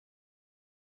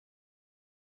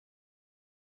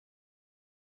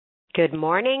Good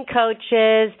morning,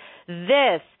 coaches.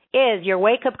 This is your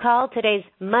wake-up call. Today's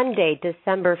Monday,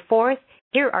 December 4th.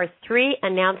 Here are 3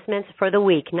 announcements for the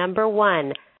week. Number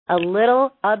 1, A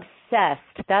Little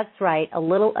Obsessed. That's right, A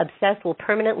Little Obsessed will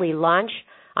permanently launch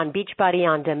on Beachbody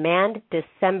On Demand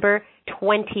December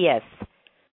 20th.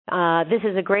 This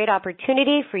is a great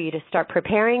opportunity for you to start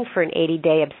preparing for an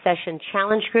 80-day obsession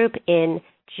challenge group in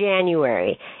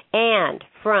January. And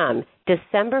from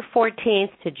December 14th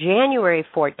to January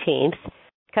 14th,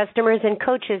 customers and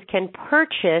coaches can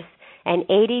purchase an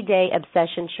 80-day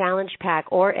obsession challenge pack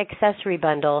or accessory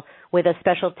bundle with a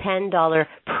special $10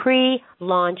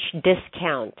 pre-launch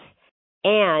discount.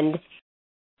 And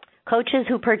coaches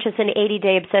who purchase an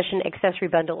 80-day obsession accessory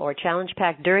bundle or challenge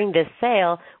pack during this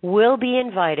sale will be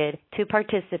invited to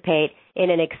participate in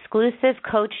an exclusive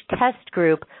coach test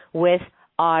group with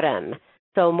Autumn.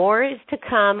 So more is to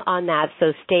come on that,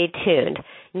 so stay tuned.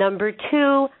 Number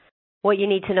 2, what you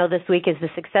need to know this week is the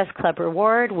Success Club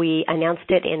Reward. We announced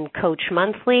it in Coach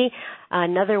Monthly.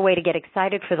 Another way to get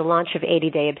excited for the launch of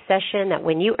 80-Day Obsession, that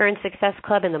when you earn Success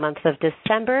Club in the month of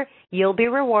December, you'll be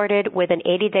rewarded with an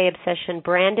 80-Day Obsession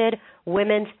branded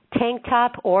women's tank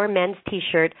top or men's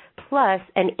t-shirt, plus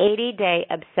an 80-Day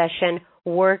Obsession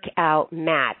workout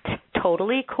mat.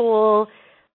 Totally cool.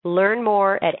 Learn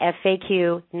more at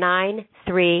FAQ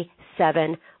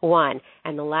 9371.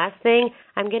 And the last thing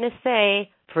I'm going to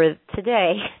say for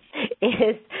today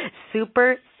is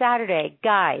Super Saturday.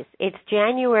 Guys, it's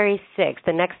January 6th,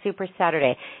 the next Super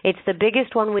Saturday. It's the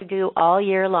biggest one we do all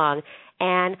year long,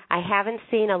 and I haven't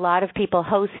seen a lot of people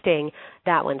hosting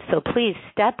that one. So please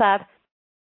step up,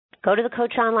 go to the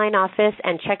Coach Online office,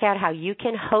 and check out how you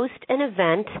can host an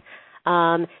event.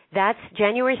 That's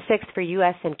January 6th for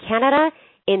U.S. and Canada.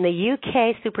 In the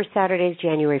UK, Super Saturday is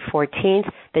January 14th.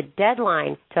 The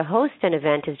deadline to host an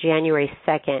event is January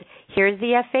 2nd. Here's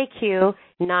the FAQ,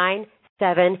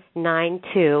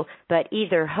 9792, but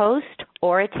either host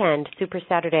or attend Super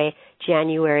Saturday,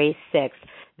 January 6th.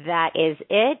 That is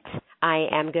it. I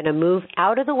am going to move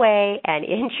out of the way and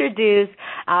introduce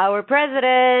our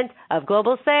president of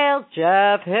global sales,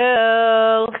 Jeff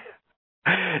Hill.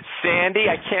 Sandy,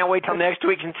 I can't wait till next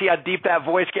week and see how deep that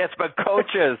voice gets. But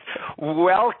coaches,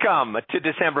 welcome to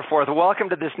December 4th. Welcome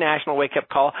to this National Wake Up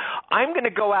Call. I'm going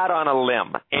to go out on a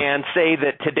limb and say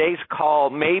that today's call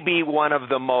may be one of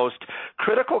the most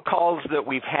critical calls that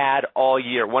we've had all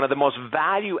year, one of the most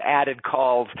value-added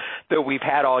calls that we've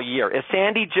had all year. As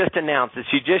Sandy just announced, as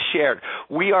she just shared,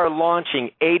 we are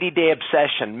launching 80-Day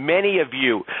Obsession. Many of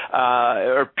you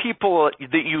or people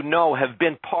that you know have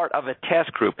been part of a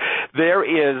test group. There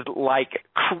is like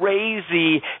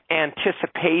crazy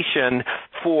anticipation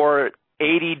for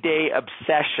 80-Day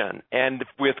Obsession, and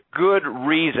with good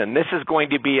reason. This is going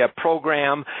to be a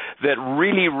program that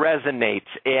really resonates,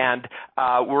 and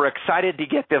we're excited to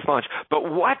get this launched.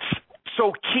 But what's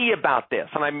so key about this,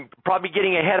 and I'm probably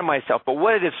getting ahead of myself, but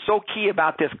what is so key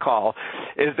about this call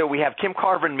is that we have Kim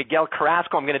Carver and Miguel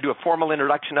Carrasco. I'm going to do a formal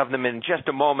introduction of them in just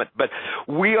a moment, but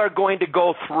we are going to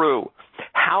go through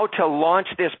how to launch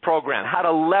this program, how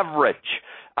to leverage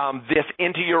this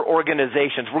into your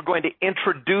organizations. We're going to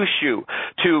introduce you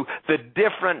to the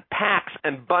different packs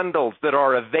and bundles that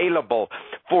are available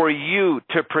for you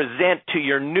to present to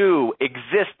your new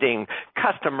existing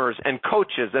customers and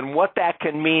coaches, and what that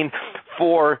can mean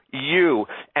for you,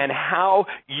 and how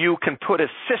you can put a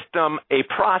system, a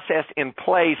process in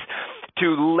place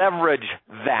to leverage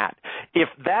that. If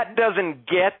that doesn't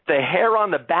get the hair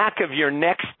on the back of your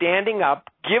neck standing up,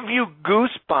 give you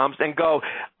goosebumps and go,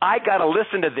 I got to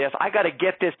listen to this, I got to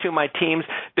get this to my teams,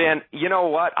 then you know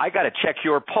what? I got to check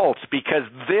your pulse, because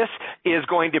this is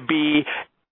going to be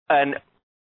an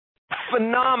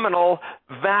phenomenal,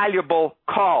 valuable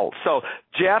call. So,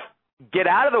 Jeff, get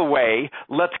out of the way,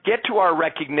 let's get to our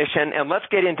recognition, and let's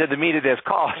get into the meat of this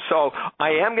call. So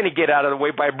I am going to get out of the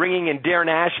way by bringing in Darren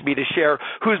Ashby to share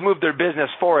who's moved their business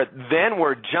forward. Then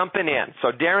we're jumping in.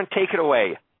 So Darren, take it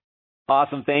away.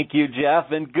 Awesome. Thank you,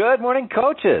 Jeff. And good morning,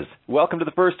 coaches. Welcome to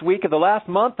the first week of the last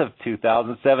month of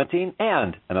 2017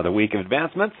 and another week of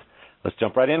advancements. Let's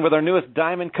jump right in with our newest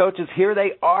Diamond coaches. Here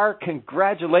they are.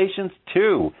 Congratulations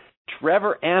to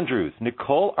Trevor Andrews,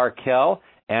 Nicole Arkell,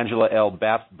 Angela L.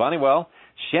 Bonniwell,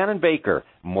 Shannon Baker,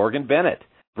 Morgan Bennett,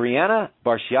 Brianna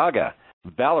Barciaga,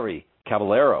 Valerie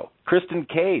Caballero, Kristen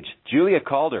Cage, Julia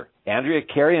Calder, Andrea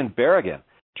Carrion Berrigan,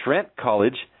 Trent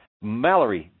College,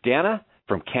 Mallory Dana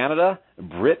from Canada,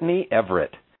 Brittany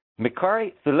Everett,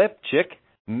 Mikari Filipchik,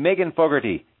 Megan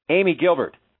Fogarty, Amy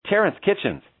Gilbert, Terrence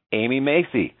Kitchens, Amy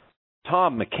Macy,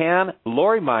 Tom McCann,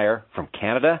 Lori Meyer from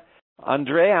Canada,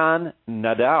 Andrean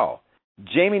Nadal,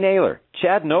 Jamie Naylor,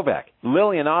 Chad Novak,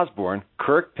 Lillian Osborne,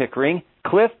 Kirk Pickering,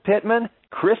 Cliff Pittman,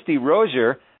 Christy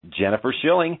Rozier, Jennifer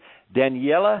Schilling,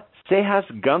 Daniela Sejas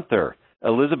Gunther,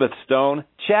 Elizabeth Stone,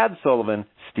 Chad Sullivan,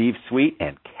 Steve Sweet,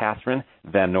 and Catherine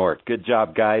Van Nort. Good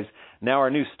job, guys. Now our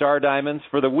new Star Diamonds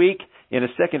for the week in a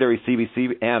secondary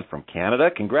CBC and from Canada.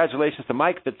 Congratulations to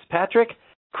Mike Fitzpatrick,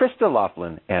 Krista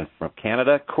Laughlin, and from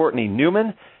Canada, Courtney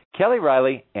Newman, Kelly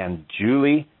Riley, and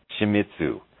Julie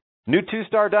Shimizu. New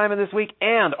 2-star diamond this week,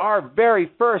 and our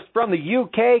very first from the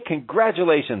UK.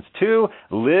 Congratulations to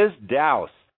Liz Dowse.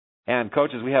 And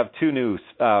coaches, we have 2 new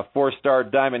 4-star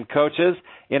diamond coaches.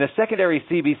 In a secondary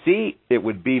CBC, it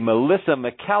would be Melissa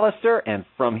McAllister, and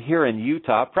from here in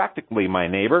Utah, practically my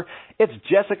neighbor, it's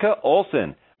Jessica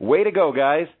Olson. Way to go,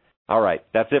 guys. All right,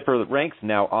 that's it for the ranks.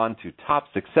 Now on to top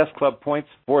Success Club points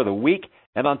for the week.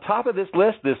 And on top of this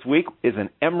list this week is an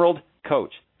Emerald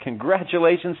coach.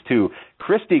 Congratulations to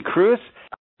Christy Cruz,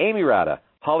 Amy Rada,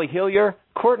 Holly Hillier,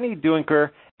 Courtney Duinker,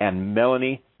 and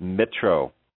Melanie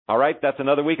Mitro. All right, that's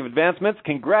another week of advancements.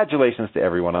 Congratulations to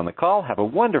everyone on the call. Have a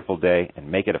wonderful day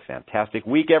and make it a fantastic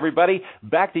week, everybody.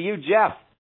 Back to you, Jeff.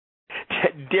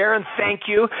 Darren, thank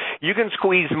you. You can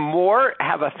squeeze more.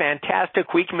 Have a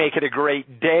fantastic week. Make it a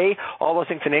great day. All those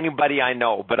things in anybody I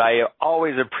know, but I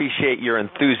always appreciate your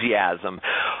enthusiasm.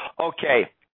 Okay.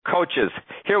 Coaches,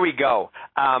 here we go.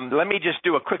 Let me just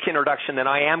do a quick introduction, then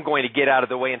I am going to get out of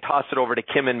the way and toss it over to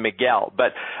Kim and Miguel.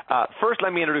 But first,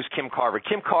 let me introduce Kim Carver.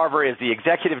 Kim Carver is the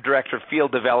Executive Director of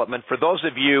Field Development. For those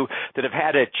of you that have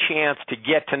had a chance to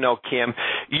get to know Kim,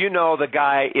 you know the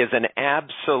guy is an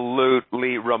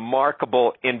absolutely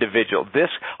remarkable individual.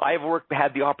 I've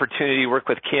had the opportunity to work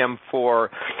with Kim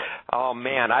for,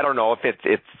 I don't know if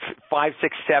it's 5,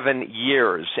 6, 7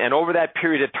 years. And over that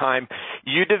period of time,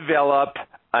 you develop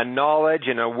a knowledge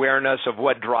and awareness of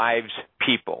what drives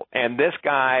people. And this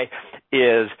guy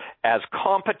is as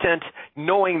competent,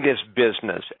 knowing this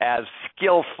business, as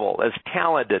skillful, as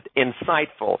talented,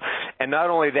 insightful. And not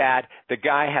only that, the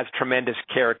guy has tremendous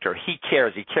character. He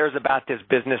cares. He cares about this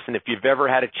business. And if you've ever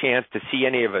had a chance to see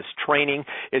any of his training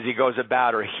as he goes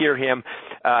about or hear him,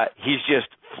 he's just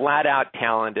flat out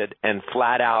talented and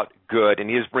flat out good. And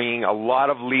he is bringing a lot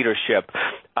of leadership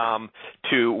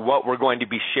to what we're going to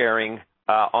be sharing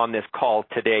on this call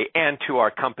today and to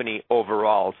our company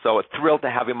overall. So thrilled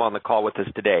to have him on the call with us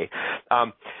today.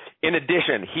 In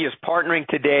addition, he is partnering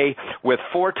today with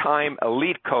 4-time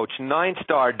elite coach,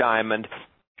 9-star diamond,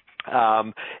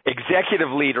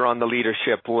 executive leader on the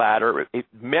leadership ladder,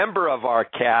 member of our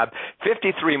CAB,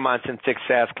 53 months in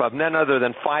Success Club, none other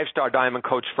than 5-star diamond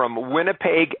coach from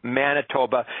Winnipeg,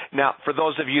 Manitoba. Now, for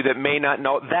those of you that may not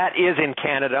know, that is in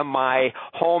Canada, my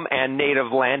home and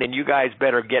native land, and you guys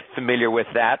better get familiar with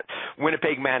that.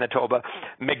 Winnipeg, Manitoba,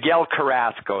 Miguel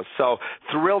Carrasco. So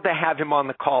thrilled to have him on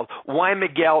the call. Why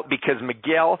Miguel? Because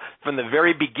Miguel, from the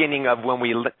very beginning of when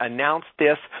we announced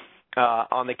this,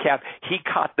 on the CAB, he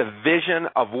caught the vision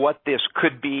of what this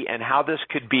could be and how this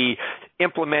could be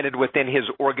implemented within his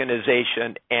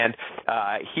organization, and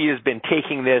he has been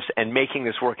taking this and making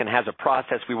this work and has a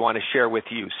process we want to share with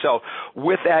you. So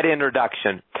with that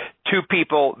introduction, 2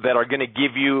 people that are going to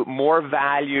give you more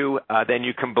value than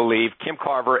you can believe, Kim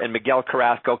Carver and Miguel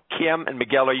Carrasco. Kim and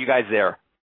Miguel, are you guys there?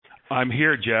 I'm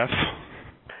here, Jeff.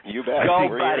 You bet. Go,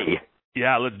 buddy.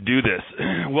 Yeah, let's do this.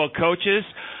 Well, coaches,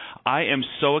 I am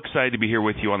so excited to be here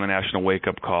with you on the National Wake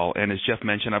Up Call. And as Jeff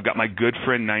mentioned, I've got my good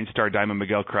friend, 9-star diamond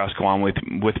Miguel Carrasco on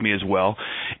with me as well.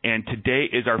 And today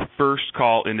is our first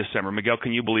call in December. Miguel,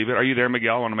 can you believe it? Are you there,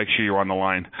 Miguel? I want to make sure you're on the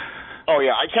line. Oh,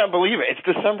 yeah, I can't believe it. It's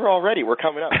December already. We're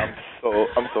coming up.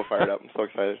 I'm so fired up. I'm so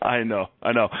excited. I know.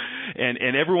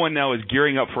 And everyone now is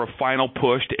gearing up for a final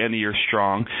push to end the year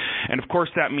strong. And, of course,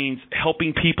 that means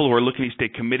helping people who are looking to stay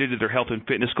committed to their health and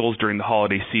fitness goals during the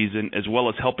holiday season, as well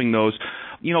as helping those,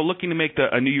 looking to make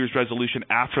a New Year's resolution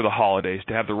after the holidays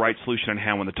to have the right solution on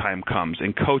hand when the time comes.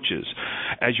 And, coaches,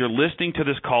 as you're listening to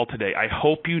this call today, I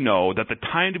hope you know that the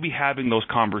time to be having those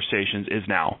conversations is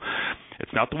now.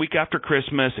 It's not the week after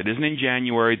Christmas. It isn't in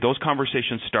January. Those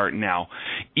conversations start now.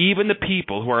 Even the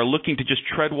people who are looking to just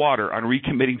tread water on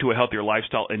recommitting to a healthier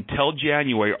lifestyle until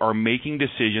January are making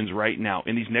decisions right now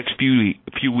in these next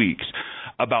few weeks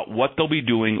about what they'll be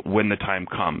doing when the time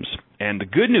comes. And the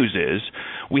good news is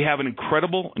we have an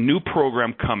incredible new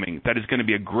program coming that is going to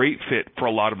be a great fit for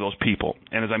a lot of those people.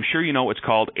 And as I'm sure you know, it's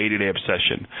called 80-Day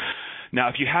Obsession. Now,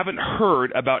 if you haven't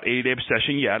heard about 80-Day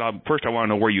Obsession yet, first I want to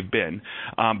know where you've been.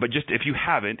 But just if you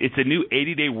haven't, it's a new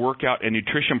 80-day workout and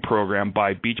nutrition program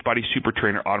by Beachbody Super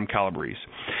Trainer Autumn Calabrese.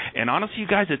 And honestly, you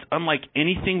guys, it's unlike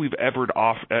anything we've ever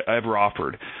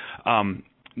offered.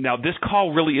 Now, this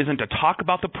call really isn't to talk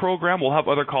about the program. We'll have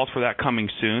other calls for that coming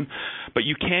soon. But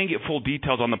you can get full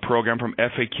details on the program from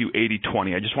FAQ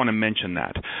 8020. I just want to mention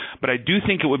that. But I do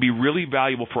think it would be really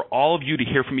valuable for all of you to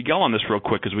hear from Miguel on this real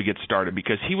quick as we get started,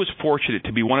 because he was fortunate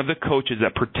to be one of the coaches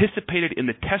that participated in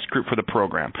the test group for the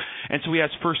program. And so he has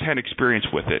firsthand experience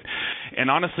with it.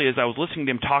 And honestly, as I was listening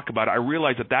to him talk about it, I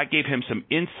realized that gave him some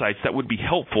insights that would be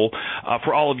helpful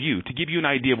for all of you to give you an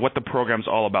idea of what the program's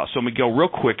all about. So, Miguel, real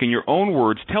quick, in your own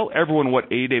words, tell everyone what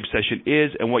A-Dave session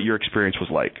is and what your experience was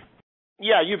like.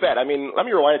 Yeah, you bet. I mean, let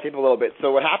me rewind the tape a little bit.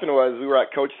 So what happened was we were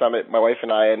at Coach Summit, my wife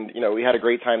and I, and, we had a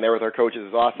great time there with our coaches.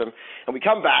 It was awesome. And we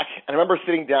come back, and I remember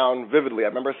sitting down vividly. I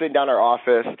remember sitting down in our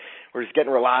office. We're just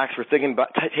getting relaxed. We're thinking about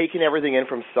taking everything in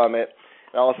from Summit.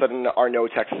 And all of a sudden, Arnaud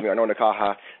texts me, Arnaud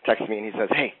Nakaha texts me, and he says,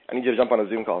 hey, I need you to jump on a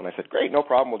Zoom call. And I said, great, no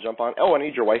problem, we'll jump on. Oh, I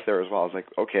need your wife there as well. I was like,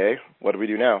 okay, what do we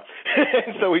do now?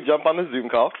 So we jump on the Zoom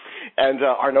call, and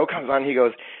Arnaud comes on, and he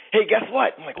goes, hey, guess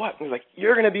what? I'm like, what? And he's like,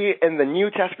 you're going to be in the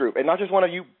new test group, and not just one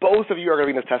of you, both of you are going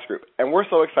to be in this test group. And we're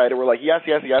so excited. We're like, yes,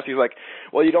 yes, yes. He's like,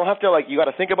 well, you don't have to, you got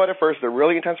to think about it first. It's a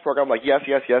really intense program. I'm like, yes,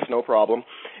 yes, yes, no problem.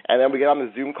 And then we get on the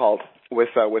Zoom call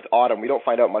with Autumn. We don't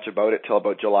find out much about it till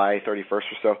about July 31st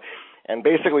or so. And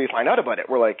basically we find out about it.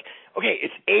 We're like, okay,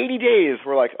 it's 80 days.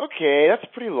 We're like, okay, that's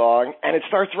pretty long. And it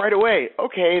starts right away.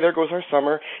 Okay, there goes our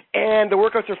summer. And the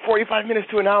workouts are 45 minutes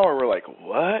to an hour. We're like,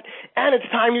 what? And it's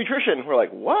time nutrition. We're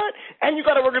like, what? And you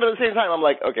got to work it at the same time. I'm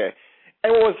like, okay.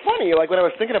 And what was funny, when I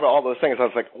was thinking about all those things, I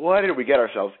was like, what did we get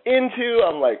ourselves into?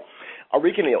 I'm like, are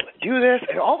we going to be able to do this?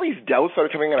 And all these doubts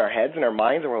started coming in our heads and our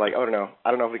minds. And we're like, oh, no,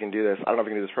 I don't know if we can do this. I don't know if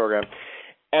we can do this program.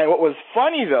 And what was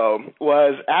funny, though,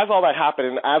 was as all that happened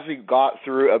and as we got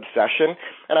through Obsession,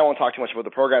 and I won't talk too much about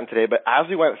the program today, but as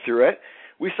we went through it,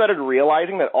 we started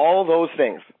realizing that all those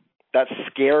things that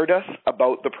scared us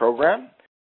about the program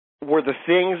were the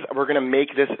things that were going to make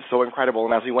this so incredible.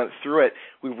 And as we went through it,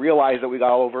 we realized that we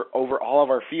got over all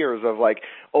of our fears of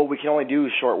we can only do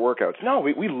short workouts. No,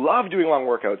 we love doing long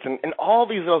workouts. And all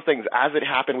these little things, as it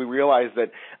happened, we realized that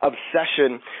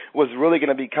Obsession was really going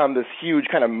to become this huge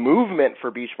kind of movement for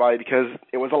Beachbody because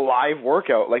it was a live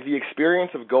workout. The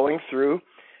experience of going through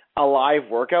a live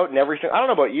workout and everything. I don't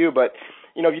know about you, but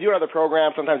if you do another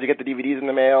program, sometimes you get the DVDs in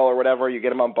the mail or whatever, you get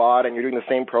them on BOD, and you're doing the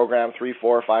same program 3,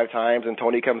 4, 5 times, and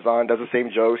Tony comes on, does the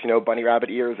same jokes, bunny rabbit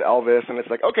ears, Elvis, and it's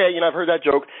like, okay, I've heard that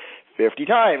joke 50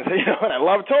 times, and I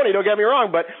love Tony, don't get me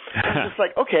wrong, but it's just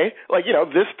like, okay,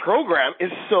 this program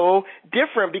is so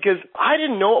different because I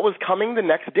didn't know what was coming the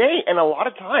next day, and a lot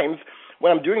of times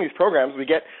when I'm doing these programs, we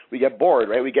get bored,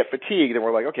 right? We get fatigued, and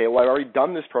we're like, okay, well, I've already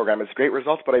done this program. It's great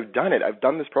results, but I've done it. I've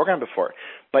done this program before.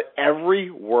 But every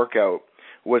workout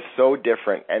was so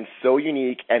different and so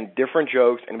unique and different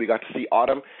jokes, and we got to see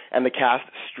Autumn and the cast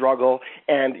struggle,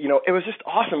 and, it was just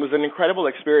awesome. It was an incredible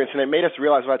experience, and it made us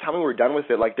realize by the time we were done with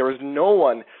it, there was no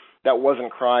one that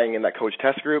wasn't crying in that coach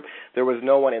test group. There was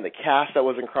no one in the cast that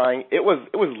wasn't crying. It was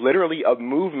literally a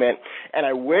movement, and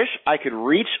I wish I could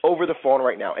reach over the phone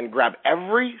right now and grab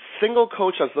every single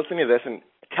coach that's listening to this and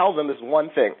tell them this one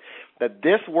thing, that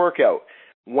this workout,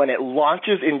 when it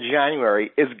launches in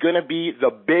January, is going to be the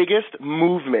biggest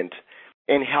movement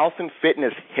in health and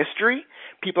fitness history.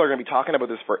 People are going to be talking about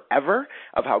this forever,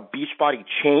 of how Beachbody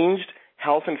changed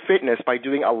health and fitness by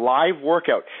doing a live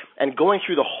workout, and going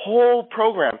through the whole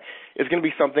program is going to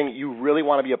be something you really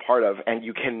want to be a part of, and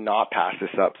you cannot pass this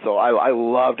up. So I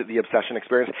loved the Obsession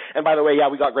experience. And by the way,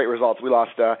 we got great results. We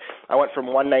lost, I went from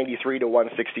 193 to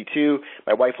 162.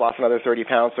 My wife lost another 30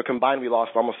 pounds. So combined, we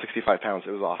lost almost 65 pounds.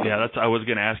 It was awesome. Yeah, I was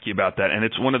going to ask you about that. And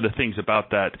it's one of the things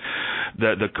about that,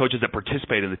 the coaches that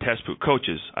participate in the test group,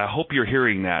 coaches, I hope you're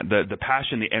hearing that, the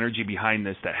passion, the energy behind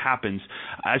this that happens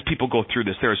as people go through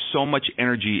this. There is so much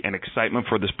energy and excitement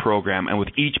for this program. And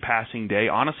with each passing day,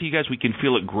 honestly, you guys, we can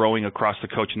feel it growing across the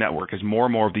coach network as more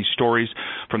and more of these stories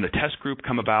from the test group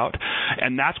come about.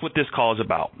 And that's what this call is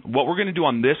about. What we're going to do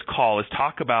on this call is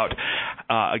talk about,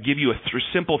 give you a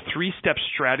simple 3-step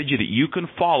strategy that you can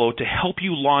follow to help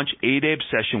you launch A-Day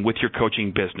Obsession with your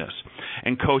coaching business.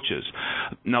 And coaches,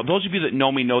 now those of you that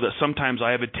know me know that sometimes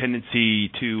I have a tendency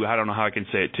to, I don't know how I can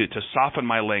say it, to soften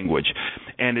my language.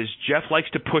 And as Jeff likes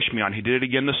to push me on, he did it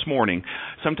again this morning,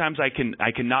 sometimes I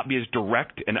cannot be as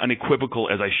direct and unequivocal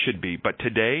as I should be. But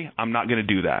today, I'm not going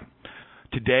to do that.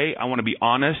 Today, I want to be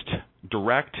honest,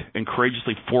 direct, and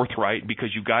courageously forthright, because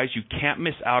you guys, you can't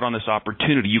miss out on this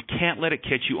opportunity. You can't let it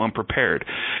catch you unprepared.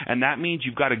 And that means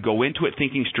you've got to go into it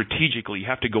thinking strategically. You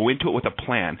have to go into it with a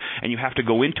plan, and you have to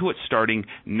go into it starting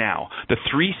now. The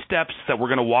 3 steps that we're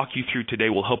going to walk you through today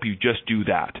will help you just do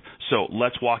that. So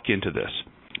let's walk into this.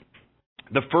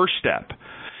 The first step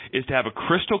is to have a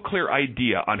crystal clear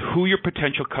idea on who your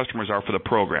potential customers are for the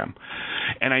program.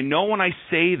 And I know when I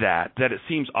say that it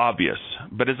seems obvious,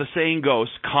 but as the saying goes,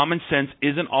 common sense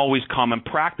isn't always common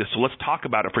practice, so let's talk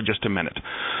about it for just a minute.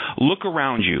 Look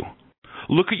around you.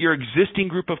 Look at your existing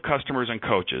group of customers and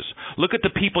coaches. Look at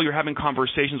the people you're having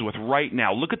conversations with right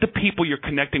now. Look at the people you're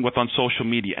connecting with on social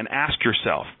media and ask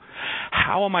yourself,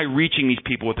 how am I reaching these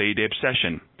people with 80-Day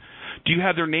Obsession? Do you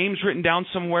have their names written down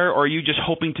somewhere, or are you just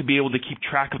hoping to be able to keep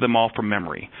track of them all from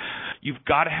memory? You've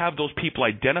got to have those people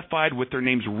identified with their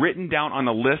names written down on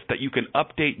a list that you can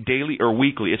update daily or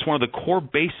weekly. It's one of the core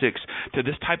basics to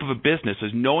this type of a business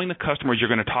is knowing the customers you're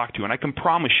going to talk to. And I can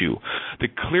promise you, the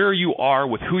clearer you are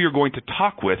with who you're going to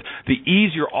talk with, the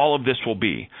easier all of this will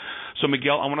be. So,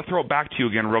 Miguel, I want to throw it back to you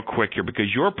again real quick here because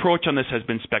your approach on this has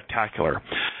been spectacular.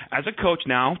 As a coach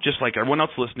now, just like everyone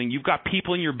else listening, you've got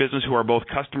people in your business who are both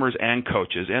customers and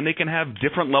coaches, and they can have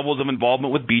different levels of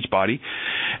involvement with Beachbody.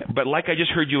 But like I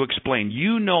just heard you explain,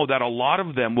 you know that a lot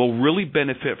of them will really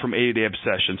benefit from 80-Day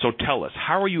Obsession. So tell us,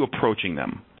 how are you approaching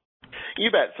them? You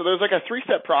bet. So there's like a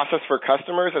 3-step process for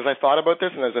customers as I thought about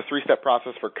this, and there's a 3-step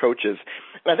process for coaches.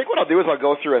 And I think what I'll do is I'll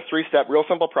go through a 3-step, real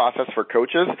simple process for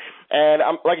coaches. And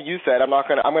like you said, I'm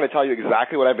going to tell you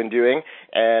exactly what I've been doing,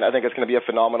 and I think it's going to be a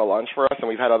phenomenal launch for us. And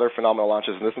we've had other phenomenal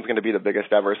launches, and this one's going to be the biggest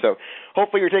ever. So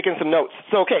hopefully you're taking some notes.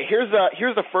 So okay, here's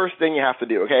the first thing you have to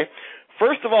do. Okay.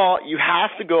 First of all, you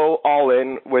have to go all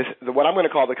in with what I'm going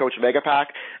to call the Coach Mega Pack.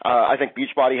 I think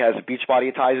Beachbody has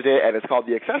Beachbodytized it, and it's called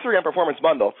the Accessory and Performance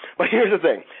Bundle. But here's the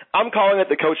thing. I'm calling it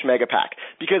the Coach Mega Pack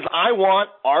because I want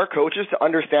our coaches to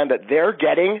understand that they're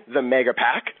getting the Mega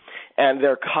Pack and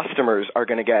their customers are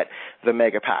going to get the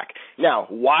Mega Pack. Now,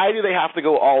 why do they have to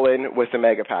go all in with the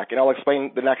Mega Pack? And I'll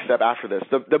explain the next step after this.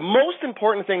 The most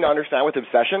important thing to understand with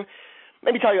Obsession,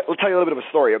 maybe I'll tell you a little bit of a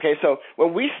story, okay? So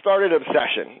when we started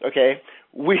Obsession, okay,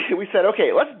 we said,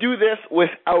 okay, let's do this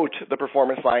without the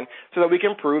performance line so that we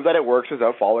can prove that it works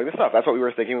without following the stuff. That's what we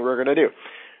were thinking we were going to do.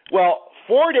 Well,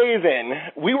 4 days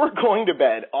in, we were going to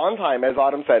bed on time, as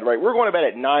Autumn said, right? We were going to bed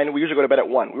at 9. We usually go to bed at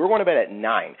 1. We were going to bed at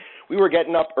 9. We were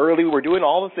getting up early. We were doing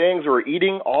all the things. We were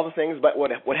eating all the things. But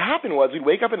what happened was we'd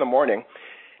wake up in the morning,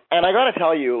 and I got to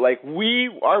tell you, like,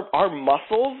 our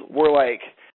muscles were like,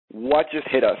 what just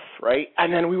hit us, right?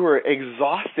 And then we were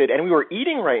exhausted, and we were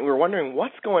eating right, and we were wondering,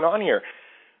 what's going on here?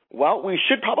 Well, we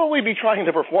should probably be trying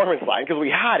the performance line because we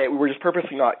had it. We were just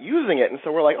purposely not using it. And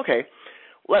so we're like, okay,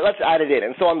 let's add it in.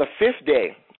 And so on the 5th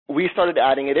day, we started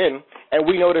adding it in, and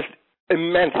we noticed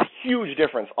immense, huge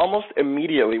difference almost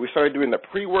immediately. We started doing the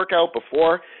pre-workout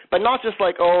before, but not just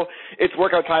like, oh, it's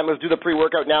workout time, let's do the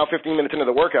pre-workout now, 15 minutes into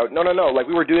the workout. No. Like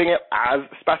we were doing it as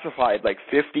specified, like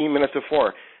 15 minutes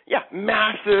before. Yeah,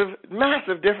 massive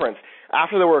difference.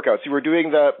 After the workouts, we were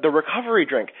doing the recovery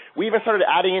drink. We even started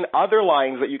adding in other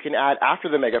lines that you can add after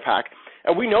the Mega Pack.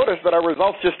 And we noticed that our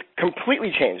results just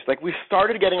completely changed. Like we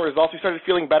started getting results. We started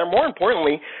feeling better. More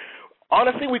importantly,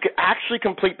 honestly, we could actually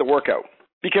complete the workout.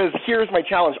 Because here's my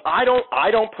challenge. I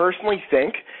don't personally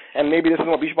think, and maybe this isn't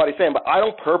what Beachbody's saying, but I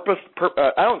don't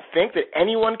think that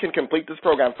anyone can complete this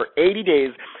program for 80 days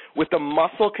with the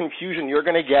muscle confusion you're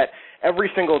going to get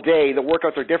every single day. The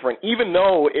workouts are different, even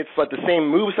though it's like the same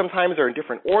moves sometimes, they're in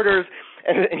different orders,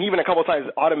 and even a couple of times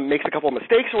Autumn makes a couple of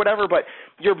mistakes or whatever, but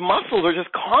your muscles are just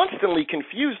constantly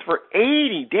confused for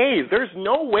 80 days. There's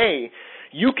no way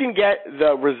you can get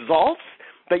the results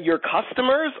that your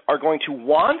customers are going to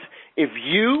want if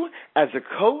you, as a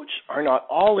coach, are not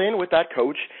all in with that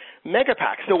Coach Mega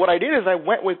Pack. So what I did is I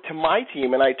went to my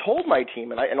team, and I told my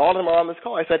team, and all of them are on this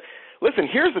call, I said, listen,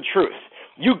 here's the truth.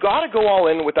 You got to go all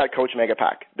in with that Coach Mega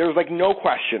Pack. There was like no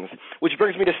questions, which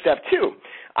brings me to step 2.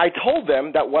 I told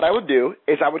them that what I would do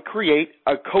is I would create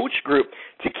a coach group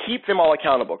to keep them all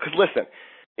accountable. Because listen,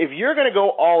 if you're going to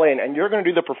go all in and you're going to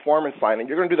do the performance line and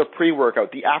you're going to do the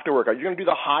pre-workout, the after-workout, you're going to do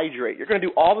the hydrate, you're going to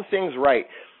do all the things right,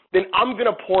 then I'm going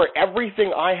to pour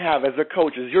everything I have as a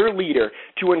coach, as your leader,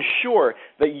 to ensure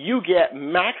that you get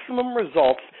maximum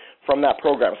results from that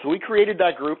program. So we created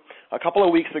that group a couple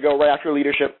of weeks ago right after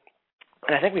leadership,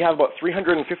 and I think we have about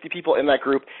 350 people in that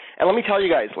group. And let me tell you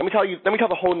guys, let me tell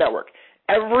the whole network,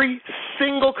 every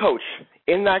single coach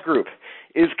in that group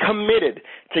is committed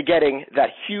to getting that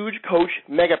huge Coach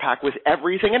Mega Pack with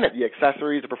everything in it, the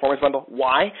accessories, the performance bundle.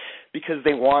 Why? Because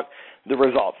they want the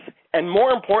results. And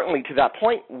more importantly, to that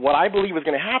point, what I believe is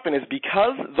going to happen is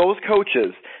because those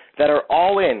coaches that are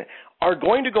all in are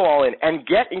going to go all in and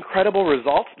get incredible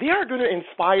results, they are going to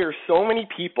inspire so many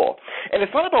people. And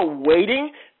it's not about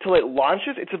waiting till it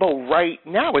launches. It's about right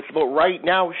now. It's about right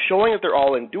now showing that they're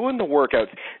all in, doing the workouts,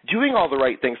 doing all the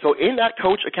right things. So in that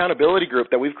coach accountability group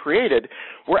that we've created,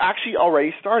 we're actually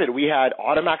already started. We had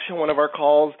Autumn Action, one of our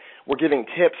calls. We're giving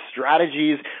tips,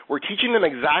 strategies. We're teaching them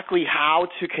exactly how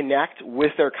to connect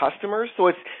with their customers. So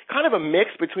it's kind of a mix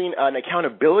between an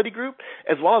accountability group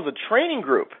as well as a training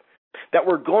group that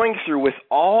we're going through with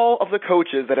all of the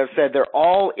coaches that have said they're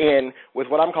all in with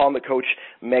what I'm calling the Coach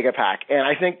Mega Pack. And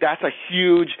I think that's a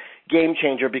huge game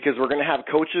changer because we're going to have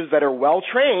coaches that are well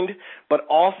trained, but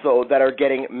also that are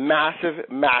getting massive,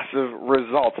 massive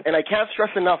results. And I can't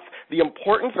stress enough the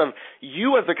importance of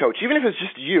you as a coach, even if it's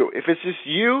just you. If it's just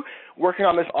you working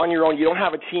on this on your own, you don't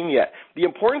have a team yet. The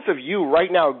importance of you right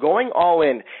now going all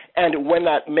in, and when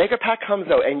that mega pack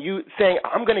comes out and you saying,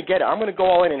 I'm going to get it, I'm going to go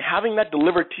all in, and having that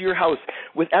delivered to your house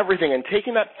with everything and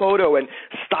taking that photo and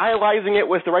stylizing it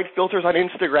with the right filters on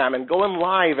Instagram and going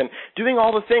live and doing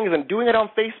all the things and doing it on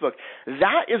Facebook,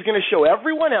 that is going to show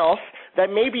everyone else that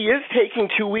maybe is taking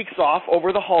 2 weeks off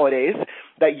over the holidays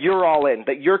that you're all in,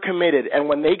 that you're committed. And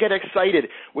when they get excited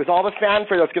with all the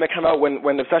fanfare that's going to come out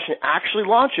when the session actually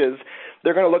launches,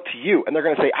 they're going to look to you and they're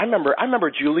going to say, I remember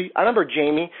Julie, I remember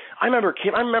Jamie, I remember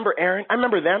Kim, I remember Aaron, I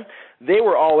remember them. They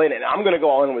were all in and I'm going to go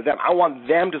all in with them. I want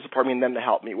them to support me and them to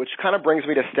help me, which kind of brings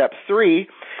me to step 3,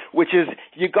 which is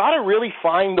you got to really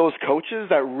find those coaches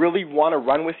that really want to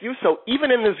run with you. So even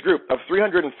in this group of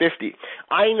 350,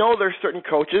 I know there's certain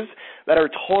coaches that are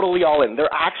totally all in.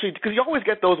 They're actually, because you always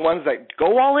get those ones that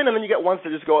go all in and then you get ones that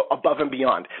just go above and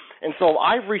beyond. And so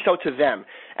I've reached out to them,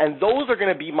 and those are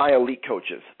going to be my elite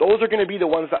coaches. Those are going to be the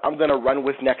ones that I'm going to run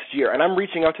with next year. And I'm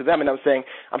reaching out to them and I'm saying,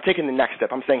 I'm taking the next step.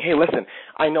 I'm saying, hey, listen,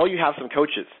 I know you have some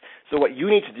coaches. So what you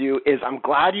need to do is, I'm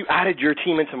glad you added your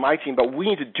team into my team, but we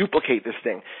need to duplicate this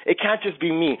thing. It can't just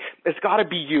be me. It's got to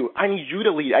be you. I need you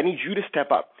to lead. I need you to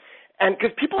step up. And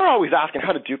because people are always asking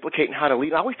how to duplicate and how to lead,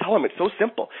 and I always tell them it's so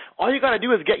simple. All you got to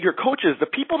do is get your coaches, the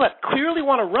people that clearly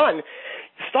want to run,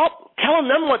 stop telling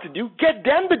them what to do. Get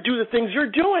them to do the things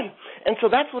you're doing. And so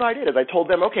that's what I did, is I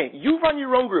told them, okay, you run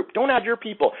your own group. Don't add your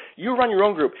people. You run your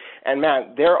own group. And,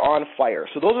 man, they're on fire.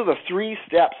 So those are the 3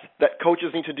 steps that coaches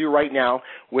need to do right now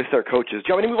with their coaches. Do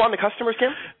you want me to move on to customers,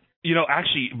 Kim? You know,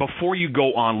 actually, before you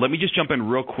go on, let me just jump in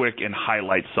real quick and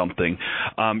highlight something.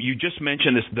 You just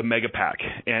mentioned the Mega Pack,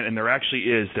 and there actually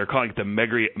is. They're calling it the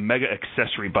Mega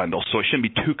Accessory Bundle, so it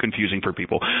shouldn't be too confusing for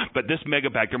people. But this Mega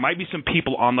Pack, there might be some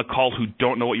people on the call who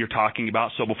don't know what you're talking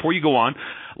about. So before you go on,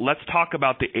 let's talk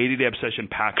about the 80-Day Obsession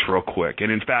Packs real quick.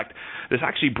 And in fact, this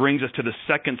actually brings us to the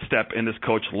second step in this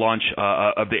coach launch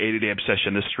of the 80-Day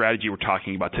Obsession, this strategy we're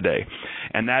talking about today.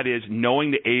 And that is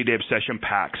knowing the 80-Day Obsession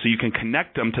Packs, so you can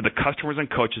connect them to the customers and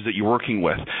coaches that you're working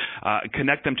with.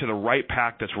 Connect them to the right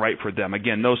pack that's right for them.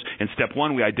 Again, those in step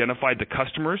 1, we identified the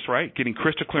customers, right? Getting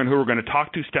crystal clear on who we're going to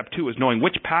talk to. Step 2 is knowing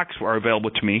which packs are available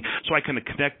to me so I can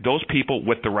connect those people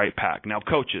with the right pack. Now,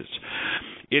 coaches,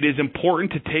 it is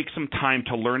important to take some time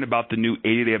to learn about the new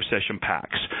 80-Day Obsession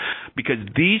Packs, because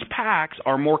these packs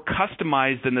are more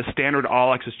customized than the standard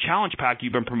All Access Challenge Pack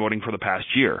you've been promoting for the past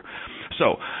year.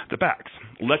 So, the packs.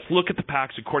 Let's look at the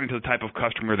packs according to the type of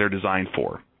customer they're designed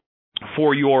for.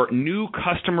 For your new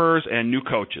customers and new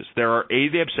coaches, there are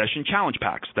 80-Day Obsession Challenge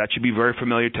Packs. That should be very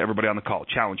familiar to everybody on the call.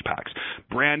 Challenge Packs,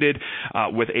 branded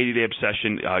with 80-Day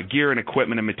Obsession gear and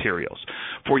equipment and materials.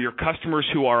 For your customers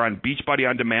who are on Beachbody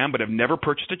On Demand but have never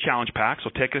purchased a Challenge Pack, so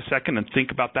take a second and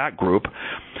think about that group.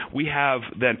 We have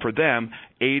then for them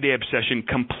 80-Day Obsession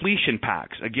Completion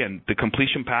Packs. Again, the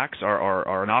Completion Packs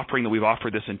are an offering that we've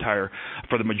offered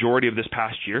for the majority of this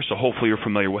past year, so hopefully you're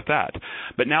familiar with that.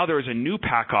 But now there is a new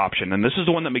pack option, and this is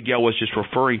the one that Miguel was just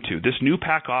referring to. This new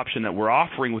pack option that we're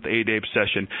offering with 80-Day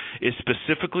Obsession is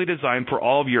specifically designed for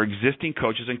all of your existing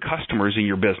coaches and customers in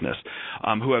your business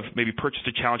who have maybe purchased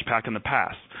a challenge pack in the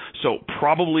past. So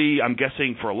probably, I'm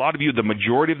guessing for a lot of you, the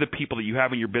majority of the people that you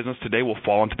have in your business today will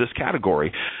fall into this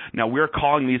category. Now, we're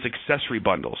calling these accessory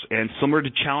bundles, and similar to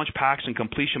challenge packs and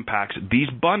completion packs, these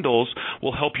bundles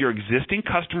will help your existing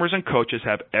customers and coaches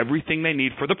have everything they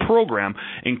need for the program,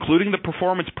 including the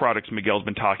performance products Miguel's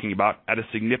been talking about, at a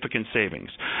significant savings.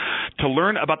 To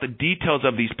learn about the details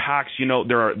of these packs,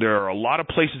 there are a lot of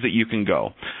places that you can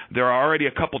go. There are already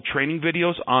a couple training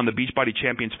videos on the Beachbody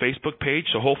Champions Facebook page,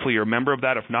 so hopefully you're a member of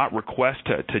that. If not, request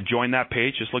to join that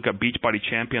page. Just look up Beachbody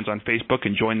Champions on Facebook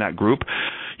and join that group.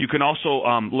 You can also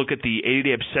look at the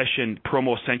 80-Day Obsession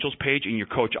Promo Essentials page in your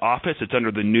coach office. It's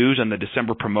under the News and the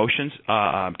December Promotions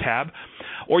tab.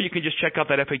 Or you can just check out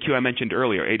that FAQ I mentioned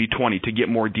earlier, 80/20, to get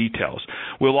more details.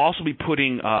 We'll also be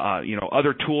putting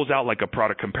other tools out like a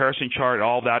product comparison chart,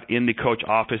 all that in the Coach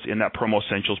office in that Promo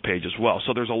Essentials page as well.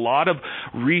 So there's a lot of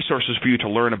resources for you to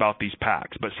learn about these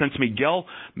packs. But since Miguel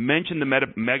mentioned the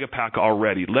Mega Pack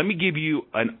already, let me give you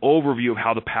an overview of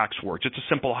how the packs work. Just a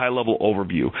simple high-level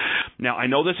overview. Now, I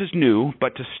know this is new,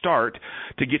 but to start,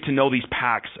 to get to know these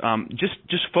packs,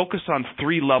 just focus on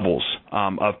 3 levels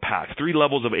of packs, 3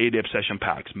 levels of 8-day obsession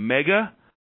packs: Mega,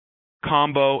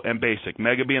 Combo, and Basic.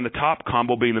 Mega being the top,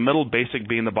 Combo being the middle, Basic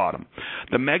being the bottom.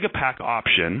 The Mega Pack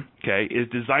option, is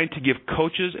designed to give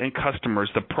coaches and customers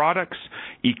the products,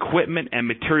 equipment, and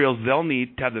materials they'll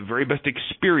need to have the very best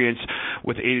experience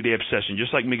with 80-day obsession,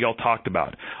 just like Miguel talked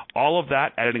about. All of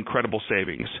that at an incredible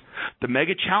savings. The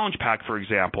Mega Challenge Pack, for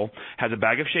example, has a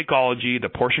bag of Shakeology, the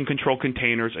portion control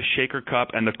containers, a shaker cup,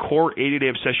 and the core 80-day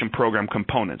obsession program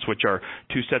components, which are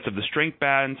 2 sets of the strength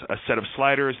bands, a set of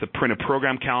sliders, the printed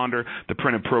program calendar, the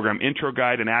printed program intro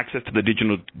guide, and access to the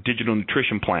digital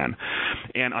nutrition plan.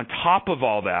 And on top of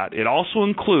all that, it also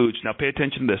includes, now pay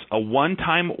attention to this, a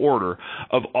one-time order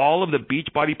of all of the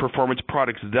Beachbody Performance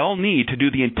products they'll need to do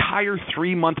the entire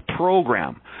 3-month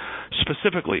program.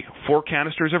 Specifically, 4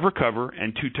 canisters of Recover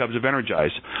and 2 tubs of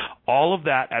Energize. All of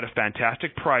that at a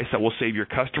fantastic price that will save your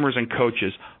customers and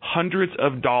coaches hundreds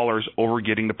of dollars over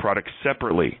getting the product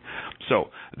separately. So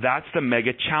that's the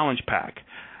Mega Challenge Pack.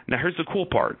 Now here's the cool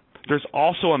part. There's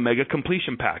also a Mega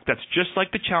Completion Pack. That's just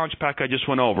like the Challenge Pack I just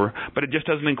went over, but it just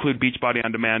doesn't include Beachbody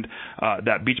On Demand,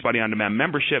 that Beachbody On Demand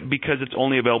membership, because it's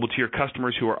only available to your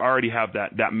customers who already have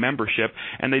that membership,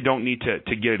 and they don't need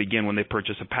to get it again when they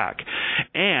purchase a pack.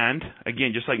 And,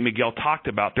 again, just like Miguel talked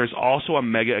about, there's also a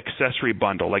Mega Accessory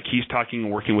Bundle, like he's talking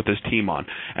and working with his team on.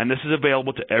 And this is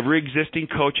available to every existing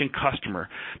coach and customer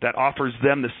that offers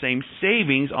them the same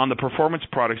savings on the performance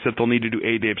products that they'll need to do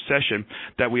 8-day obsession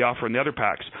that we offer in the other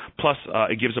packs. Plus,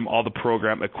 it gives them all the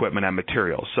program equipment and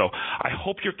materials. So I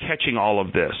hope you're catching all of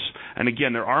this. And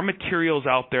again, there are materials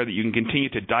out there that you can continue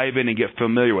to dive in and get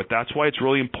familiar with. That's why it's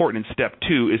really important in step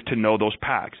 2 is to know those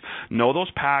packs. Know those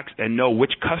packs and know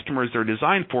which customers they're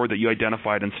designed for that you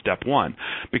identified in step 1.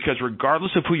 Because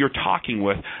regardless of who you're talking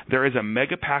with, there is a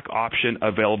Mega Pack option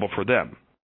available for them.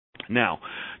 Now,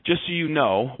 just so you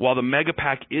know, while the Mega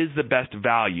Pack is the best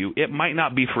value, it might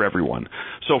not be for everyone.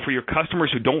 So for your customers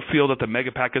who don't feel that the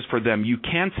Mega Pack is for them, you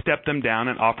can step them down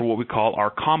and offer what we call our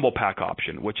Combo Pack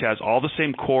option, which has all the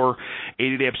same core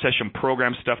 80-day obsession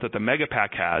program stuff that the Mega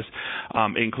Pack has.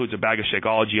 It includes a bag of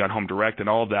Shakeology on Home Direct and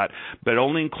all of that, but it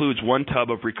only includes 1 tub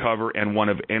of Recover and 1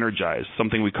 of Energize,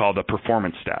 something we call the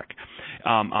Performance Stack.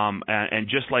 And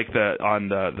just like on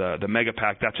the Mega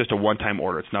Pack, that's just a one-time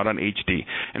order. It's not on HD.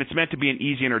 And it's meant to be an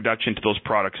easy introduction to those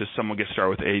products as someone gets started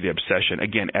with 80-day obsession,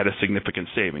 again, at a significant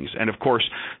savings. And, of course,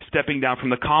 stepping down from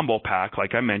the Combo Pack,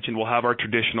 like I mentioned, we'll have our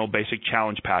traditional basic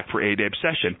Challenge Pack for 80-day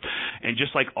obsession. And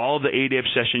just like all of the 80-day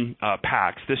obsession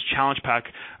packs, this Challenge Pack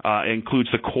includes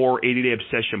the core 80-day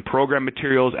obsession program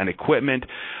materials and equipment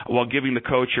while giving the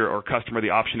coach or customer the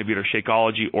option of either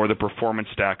Shakeology or the Performance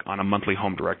Stack on a monthly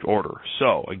Home Direct order.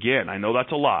 So, again, I know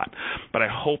that's a lot, but I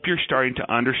hope you're starting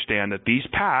to understand that these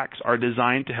packs are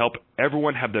designed to help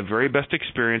everyone have the very best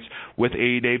experience with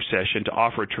 80-day obsession, to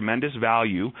offer a tremendous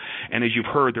value. And as you've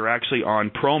heard, they're actually on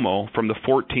promo from the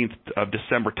 14th of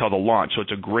December till the launch, so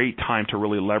it's a great time to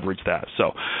really leverage that.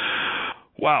 So,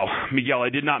 wow, Miguel, I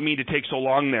did not mean to take so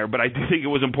long there, but I do think it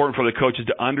was important for the coaches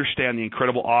to understand the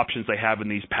incredible options they have in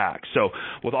these packs. So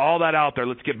with all that out there,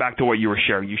 let's get back to what you were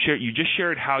sharing. You just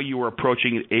shared how you were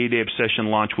approaching an 80-day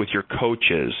obsession launch with your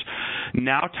coaches.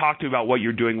 Now talk to me about what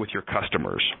you're doing with your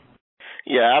customers.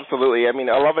 Yeah, absolutely. I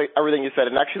mean, I love everything you said,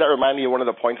 and actually that reminded me of one of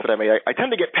the points that I made. I tend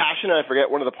to get passionate and I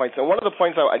forget one of the points, and one of the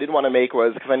points I did want to make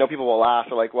was, because I know people will ask,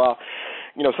 they're like, well,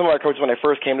 you know, some of our coaches, when I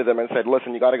first came to them and said,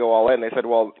 listen, you got to go all in, they said,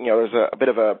 well, you know, there's a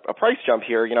bit of a price jump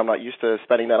here. You know, I'm not used to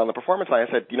spending that on the performance line. I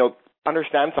said, you know,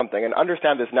 understand something and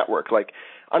understand this network. Like,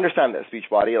 understand this,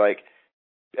 Beachbody. Like,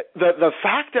 the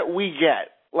fact that we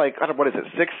get, like, what is it,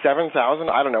 6,000, 7,000,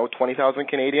 I don't know, 20,000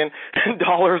 Canadian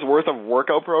dollars worth of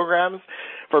workout programs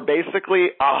for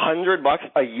basically $100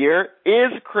 a year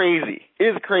is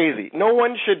crazy. No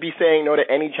one should be saying no to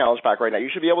any challenge pack right now. You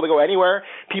should be able to go anywhere.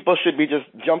 People should be just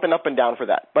jumping up and down for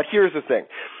that. But here's the thing.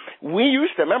 We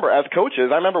used to, remember, as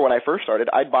coaches, I remember when I first started,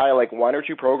 I'd buy like 1 or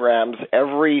 2 programs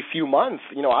every few months.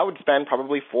 You know, I would spend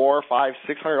probably $400, $500,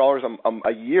 $600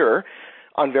 a year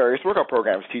on various workout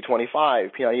programs,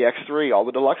 T25, PNE X3, all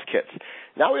the deluxe kits.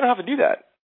 Now we don't have to do that.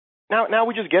 Now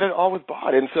we just get it all with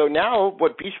BOD. And so now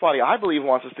what Beachbody, I believe,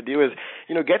 wants us to do is,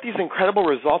 get these incredible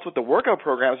results with the workout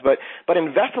programs, but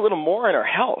invest a little more in our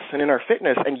health and in our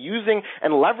fitness and using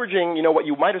and leveraging, what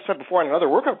you might have said before in another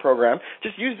workout program,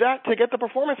 just use that to get the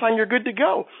performance on, you're good to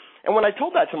go. And when I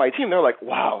told that to my team, they're like,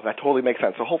 wow, that totally makes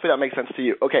sense. So hopefully that makes sense to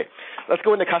you. Okay, let's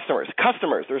go into customers.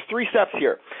 Customers, there's 3 steps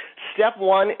here. Step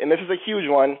 1, and this is a huge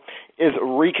one, is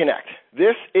reconnect.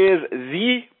 This is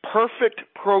the perfect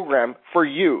program for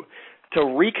you to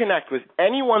reconnect with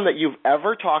anyone that you've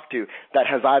ever talked to that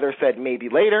has either said maybe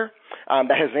later,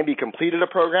 that has maybe completed a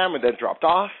program and then dropped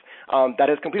off, that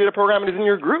has completed a program and is in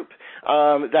your group,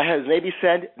 that has maybe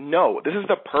said no. This is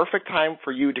the perfect time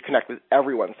for you to connect with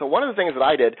everyone. So one of the things that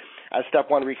I did as step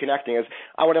 1 reconnecting is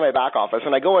I went in my back office,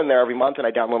 and I go in there every month and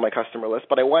I download my customer list,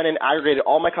 but I went and aggregated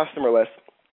all my customer lists,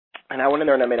 and I went in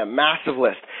there and I made a massive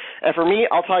list. And for me,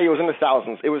 I'll tell you, it was in the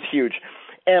thousands. It was huge.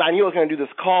 And I knew I was going to do this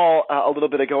call a little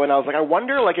bit ago, and I was like, I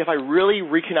wonder if I really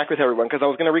reconnect with everyone, because I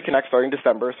was going to reconnect starting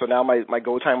December, so now my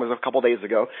go time was a couple days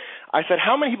ago. I said,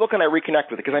 how many people can I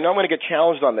reconnect with? Because I know I'm going to get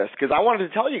challenged on this, because I wanted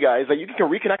to tell you guys that you can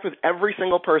reconnect with every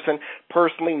single person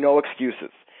personally, no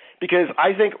excuses. Because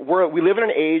I think we live in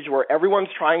an age where everyone's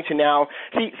trying to now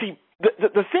see.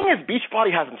 The thing is, Beachbody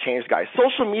hasn't changed, guys.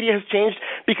 Social media has changed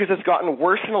because it's gotten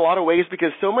worse in a lot of ways, because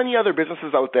so many other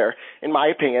businesses out there, in my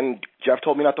opinion, Jeff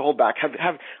told me not to hold back,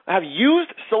 have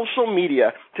used social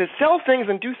media to sell things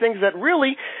and do things that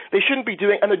really they shouldn't be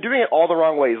doing, and they're doing it all the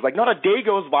wrong ways. Like, not a day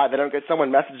goes by that I don't get someone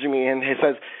messaging me and he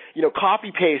says,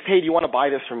 copy paste, hey, do you want to buy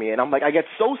this from me? And I'm like, I get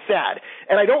so sad.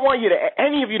 And I don't want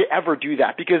any of you to ever do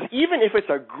that, because even if it's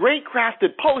a great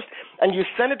crafted post and you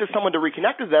send it to someone to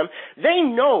reconnect with them, they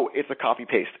know it's a copy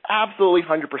paste. Absolutely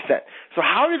 100%. So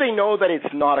how do they know that it's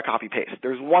not a copy paste?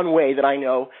 There's one way that I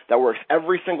know that works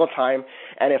every single time.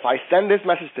 And if I send this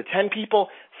message to 10 people,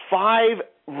 5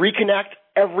 reconnect,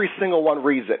 every single one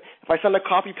reads it. If I send a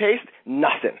copy paste,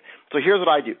 nothing. So here's what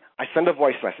I do. I send a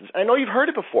voice message. I know you've heard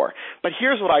it before, but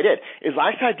here's what I did, is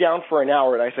I sat down for an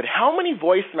hour and I said, how many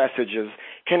voice messages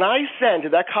can I send to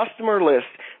that customer list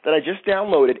that I just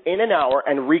downloaded in an hour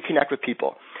and reconnect with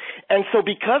people? And so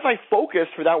because I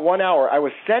focused for that 1 hour, I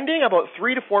was sending about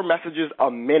 3 to 4 messages a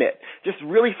minute, just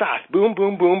really fast, boom,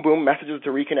 boom, boom, boom, messages to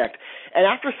reconnect. And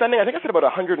after sending, I think I said about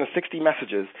 160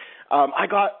 messages, I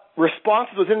got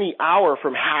responses within the hour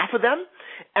from half of them.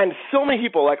 And so many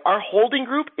people, like our holding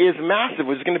group is massive,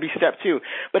 which is going to be step 2.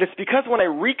 But it's because when I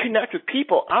reconnect with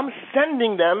people, I'm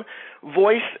sending them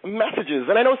voice messages.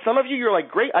 And I know some of you, you're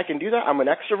like, great, I can do that. I'm an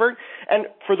extrovert. And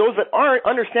for those that aren't,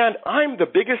 understand, I'm the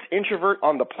biggest introvert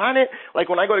on the planet. Like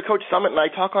when I go to Coach Summit and I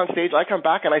talk on stage, I come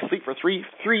back and I sleep for three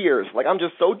years. Like I'm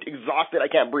just so exhausted, I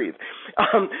can't breathe.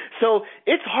 So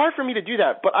it's hard for me to do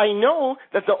that. But I know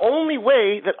that the only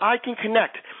way that I can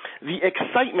connect the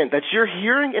excitement that you're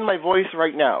hearing in my voice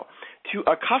right now to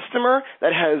a customer that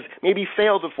has maybe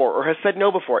failed before or has said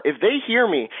no before, if they hear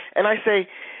me and I say,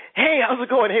 hey, how's it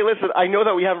going? Hey, listen, I know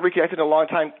that we haven't reconnected in a long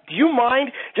time. Do you mind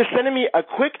just sending me a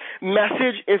quick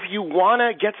message if you want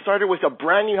to get started with a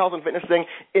brand new health and fitness thing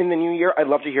in the new year? I'd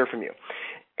love to hear from you.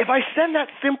 If I send that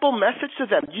simple message to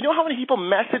them, do you know how many people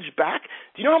message back?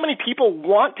 Do you know how many people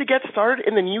want to get started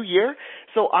in the new year?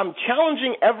 So I'm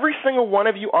challenging every single one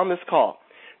of you on this call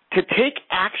to take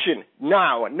action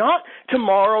now, not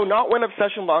tomorrow, not when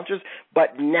Obsession launches,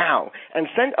 but now, and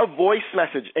send a voice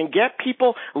message and get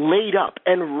people laid up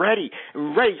and ready.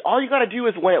 All you got to do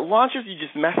is when it launches, you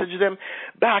just message them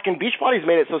back. And Beachbody's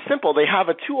made it so simple. They have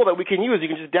a tool that we can use. You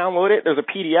can just download it. There's a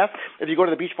PDF. If you go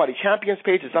to the Beachbody Champions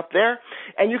page, it's up there.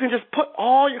 And you can just put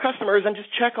all your customers and just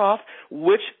check off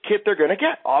which kit they're going to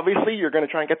get. Obviously, you're going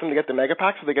to try and get them to get the Mega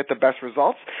Pack so they get the best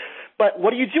results. But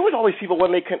what do you do with all these people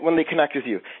when they connect with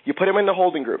you? You put them in the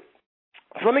holding group.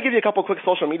 So let me give you a couple quick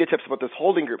social media tips about this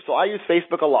holding group. So I use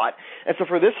Facebook a lot. And so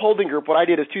for this holding group, what I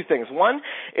did is 2 things. One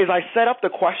is I set up the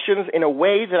questions in a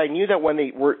way that I knew that when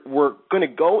they were going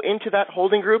to go into that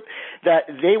holding group,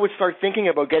 that they would start thinking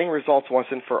about getting results once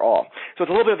and for all. So it's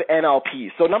a little bit of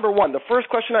NLP. So number 1, the first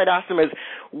question I'd ask them is,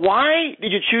 why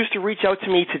did you choose to reach out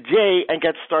to me today and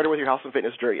get started with your health and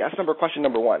fitness journey? That's question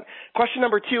number 1. Question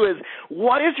number 2 is,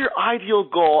 what is your ideal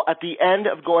goal at the end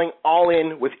of going all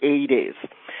in with 80 days?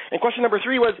 And question number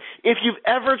 3 was, if you've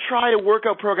ever tried a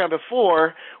workout program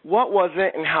before, what was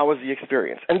it and how was the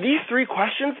experience? And these 3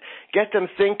 questions get them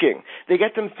thinking. They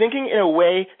get them thinking in a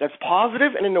way that's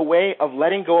positive and in a way of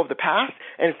letting go of the past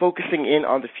and focusing in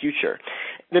on the future.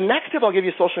 The next tip I'll give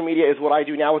you, social media, is what I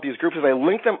do now with these groups is I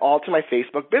link them all to my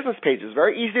Facebook business pages.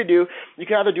 Very easy to do. You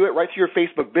can either do it right through your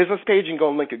Facebook business page and go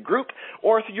and link a group,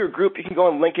 or through your group you can go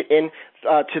and link it in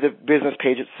to the business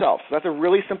page itself. So that's a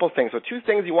really simple thing. So two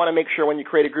things you want to make sure when you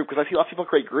create a group, because I see lots of people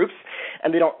create groups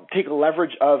and they don't take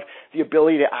leverage of the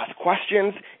ability to ask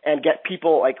questions and get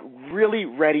people like really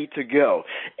ready to go.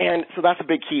 And so that's a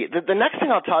big key. The next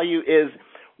thing I'll tell you is,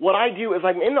 what I do is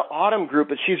I'm in the Autumn group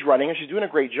that she's running, and she's doing a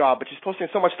great job, but she's posting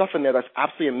so much stuff in there that's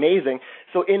absolutely amazing.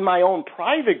 So in my own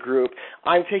private group,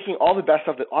 I'm taking all the best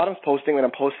stuff that Autumn's posting and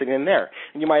I'm posting it in there.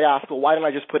 And you might ask, well, why don't I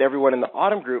just put everyone in the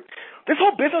Autumn group? This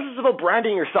whole business is about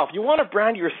branding yourself. You want to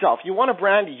brand yourself. You want to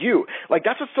brand you. Like,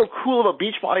 that's what's so cool about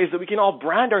Beachbody, is that we can all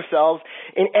brand ourselves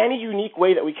in any unique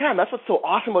way that we can. That's what's so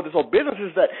awesome about this whole business,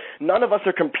 is that none of us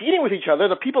are competing with each other.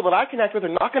 The people that I connect with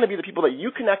are not going to be the people that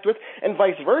you connect with, and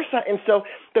vice versa. And so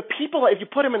the people, if you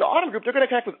put them in the Autumn group, they're going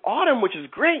to connect with Autumn, which is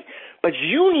great, but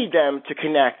you need them to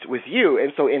connect with you.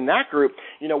 And so in that group,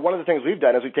 one of the things we've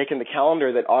done is we've taken the calendar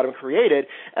that Autumn created,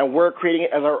 and we're creating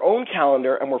it as our own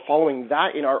calendar, and we're following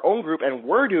that in our own group, and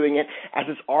we're doing it as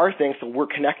it's our thing. So we're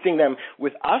connecting them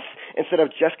with us instead of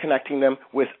just connecting them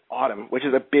with Autumn, which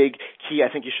is a big key.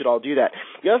 I think you should all do that.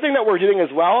 The other thing that we're doing as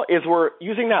well is we're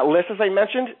using that list, as I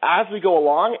mentioned, as we go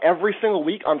along. Every single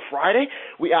week on Friday,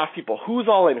 we ask people who's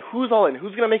all in, who's going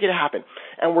to make it happen.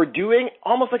 And we're doing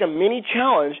almost like a mini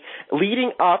challenge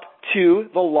leading up to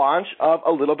the launch of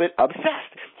A Little Bit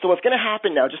Obsessed. So what's going to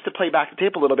happen now, just to play back the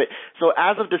tape a little bit, so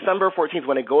as of December 14th,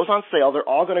 when it goes on sale, they're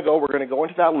all going to go, we're going to go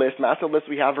into that list, massive list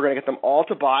we have, we're going to get them all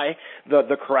to buy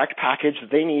the correct package that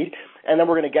they need, and then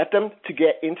we're going to get them to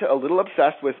get into A Little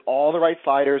Obsessed with all the right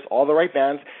sliders, all the right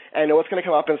bands. And I know it's going to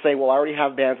come up and say, well, I already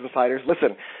have bands and sliders.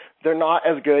 Listen, they're not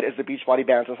as good as the Beachbody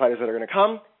bands and sliders that are going to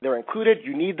come. They're included.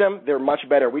 You need them. They're much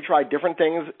better. We tried different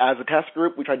things as a test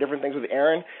group. We tried different things with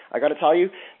Aaron. I got to tell you,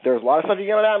 there's a lot of stuff you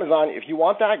get on Amazon. If you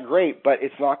want that, great, but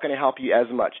it's not going to help you as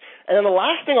much. And then the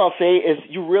last thing I'll say is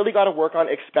you really got to work on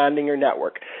expanding your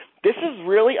network. This is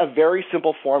really a very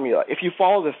simple formula. If you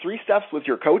follow the 3 steps with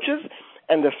your coaches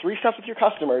and the 3 steps with your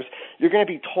customers, you're going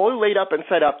to be totally laid up and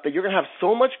set up that you're going to have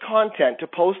so much content to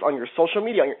post on your social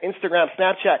media, on your Instagram,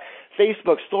 Snapchat,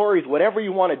 Facebook, stories, whatever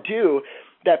you want to do,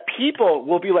 that people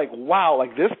will be like, wow,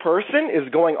 like this person is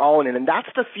going all in. And that's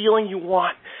the feeling you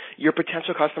want your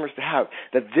potential customers to have,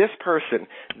 that this person,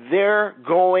 they're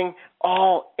going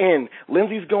all in.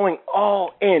 Lindsay's going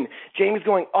all in. Jamie's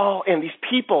going all in. These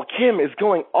people, Kim is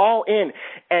going all in.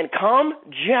 And come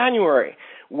January,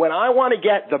 when I want to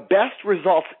get the best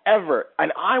results ever,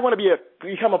 and I want to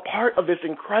become a part of this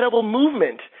incredible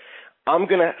movement, I'm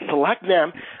going to select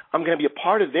them, I'm going to be a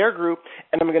part of their group,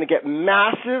 and I'm going to get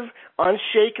massive,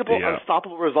 unshakable,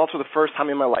 unstoppable results for the first time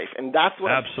in my life. And that's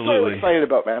what I'm so excited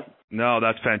about, man. No,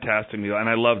 that's fantastic, Neil, and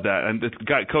I love that. And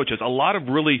coaches, a lot of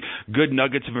really good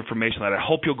nuggets of information that I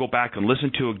hope you'll go back and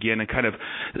listen to again and kind of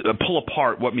pull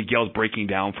apart what Miguel's breaking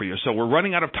down for you. So we're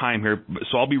running out of time here,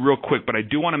 so I'll be real quick, but I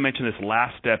do want to mention this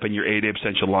last step in your 8-Day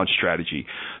Essential launch strategy.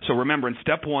 So remember, in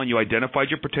step 1, you identified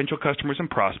your potential customers and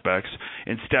prospects.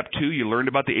 In step 2, you learned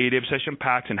about the 8-Day Obsession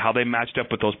packs and how they matched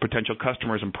up with those potential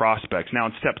customers and prospects. Now,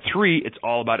 in step 3, it's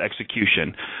all about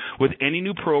execution. With any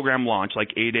new program launch like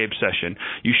 8-Day Obsession,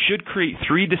 you should create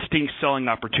 3 distinct selling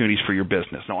opportunities for your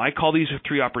business. Now, I call these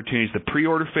 3 opportunities the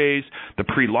pre-order phase, the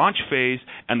pre-launch phase,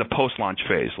 and the post-launch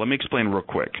phase. Let me explain real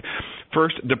quick.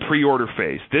 First, the pre-order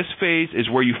phase. This phase is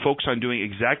where you focus on doing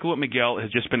exactly what Miguel has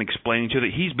just been explaining to you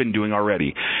that he's been doing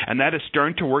already, and that is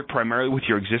starting to work primarily with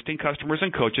your existing customers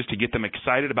and coaches to get them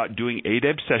excited about doing 8-Day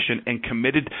Obsession and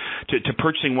committed to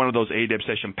purchasing one of those 8-Day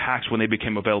Obsession packs when they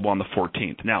became available on the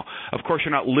 14th. Now, of course,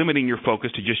 you're not limiting your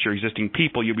focus to just your existing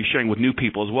people. You'll be sharing with new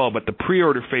people as well, but the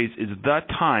pre-order phase is the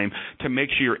time to make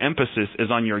sure your emphasis is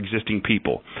on your existing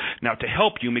people. Now, to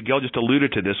help you, Miguel just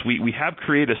alluded to this, we have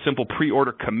created a simple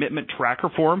pre-order commitment tracker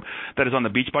form that is on the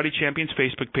Beachbody Champions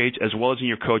Facebook page as well as in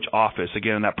your coach office,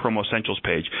 again, on that Promo Essentials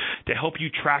page, to help you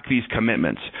track these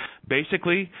commitments.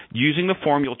 Basically, using the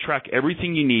form, you'll track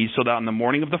everything you need so that on the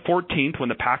morning of the 14th, when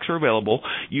the packs are available,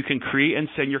 you can create and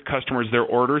send your customers their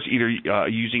orders either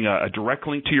using a direct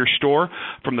link to your store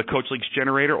from the Coach Links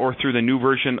generator or through the new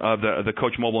version of the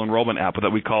Coach Mobile Enrollment app that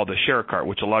we call the Share Cart,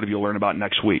 which a lot of you will learn about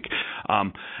next week.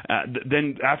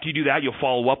 Then after you do that, you'll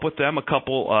follow up with them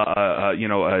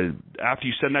after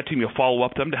you send that to them, you'll follow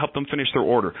up with them to help them finish their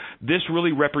order. This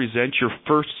really represents your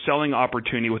first selling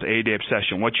opportunity with 8-Day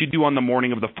Obsession. What you do on the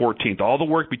morning of the 14th, all the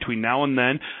work between now and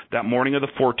then, that morning of the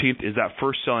 14th, is that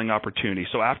first selling opportunity.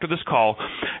 So after this call,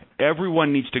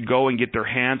 everyone needs to go and get their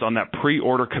hands on that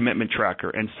pre-order commitment tracker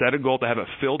and set a goal to have it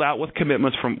filled out with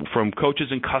commitments from coaches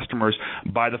and customers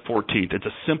by the 14th. It's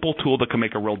a simple tool that can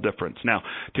make a real difference. Now,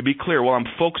 to be clear, while I'm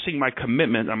focusing my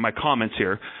commitment on my comments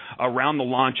here around the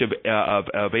launch of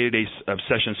 80-day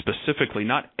sessions specifically,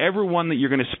 not everyone that you're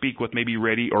going to speak with may be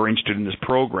ready or interested in this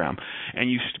program.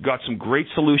 And you've got some great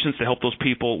solutions to help those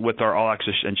people with our All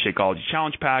Access and Shakeology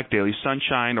Challenge Pack, Daily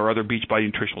Sunshine, or other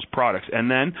Beachbody Nutritionals products. And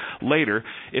then later,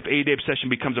 if 80-day Obsession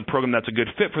becomes a program that's a good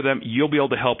fit for them, you'll be able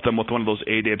to help them with one of those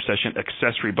 80-day Obsession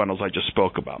accessory bundles I just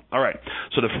spoke about. All right,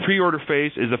 so the pre-order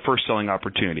phase is the first selling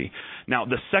opportunity. Now,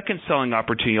 the second selling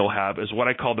opportunity you'll have is what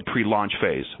I call the pre-launch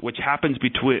phase, which happens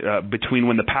between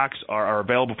when the packs are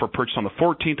available for purchase on the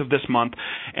 14th of this month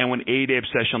and when 80-day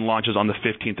Obsession launches on the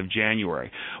 15th of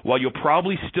January. While you'll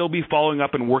probably still be following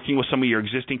up and working with some of your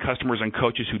existing customers and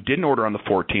coaches who didn't order on the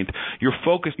 14th, your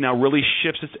focus now really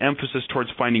shifts its emphasis towards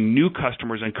finding new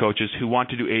customers and coaches who want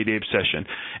to do 80-day Obsession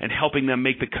and helping them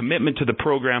make the commitment to the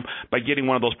program by getting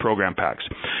one of those program packs.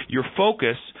 Your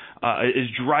focus is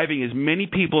driving as many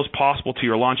people as possible to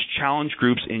your launch challenge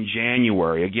groups in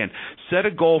January. Again, set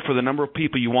a goal for the number of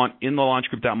people you want in the launch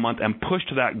group that month and push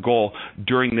to that goal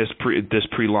during this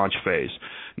pre-launch phase.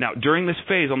 Now, during this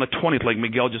phase on the 20th, like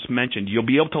Miguel just mentioned, you'll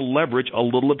be able to leverage A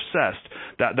Little Obsessed,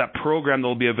 that program that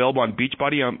will be available on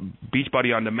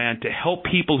Beachbody On Demand to help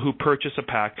people who purchase a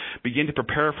pack begin to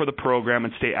prepare for the program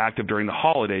and stay active during the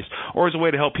holidays, or as a way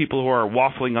to help people who are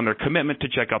waffling on their commitment to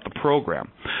check out the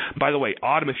program. By the way,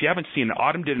 Autumn, if you haven't seen it,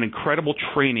 Autumn did an incredible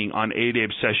training on 80-day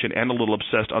Obsession and A Little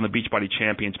Obsessed on the Beachbody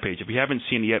Champions page. If you haven't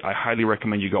seen it yet, I highly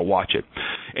recommend you go watch it.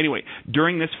 Anyway,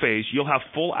 during this phase, you'll have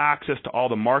full access to all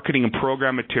the marketing and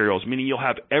program materials, meaning you'll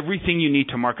have everything you need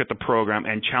to market the program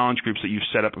and challenge groups that you've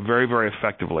set up very, very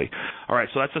effectively. All right,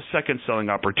 so that's the second selling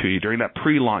opportunity during that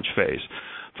pre-launch phase.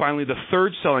 Finally, the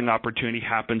third selling opportunity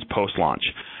happens post-launch.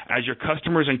 As your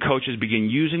customers and coaches begin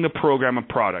using the program and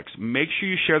products, make sure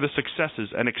you share the successes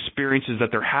and experiences that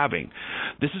they're having.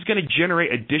 This is going to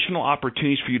generate additional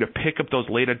opportunities for you to pick up those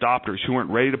late adopters who weren't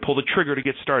ready to pull the trigger to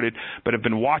get started but have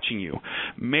been watching you.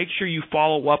 Make sure you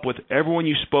follow up with everyone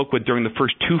you spoke with during the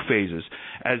first two phases,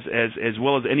 as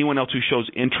well as anyone else who shows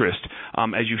interest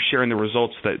as you share in the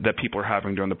results that people are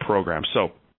having during the program. So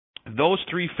those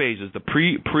three phases, the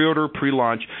pre-order,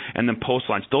 pre-launch, and then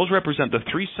post-launch, those represent the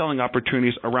three selling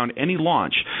opportunities around any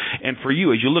launch. And for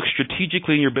you, as you look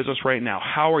strategically in your business right now,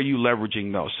 how are you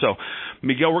leveraging those? So,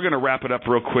 Miguel, we're going to wrap it up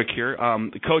real quick here.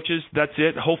 Coaches, that's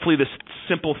it. Hopefully this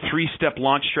simple three-step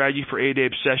launch strategy for 80-day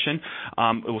Obsession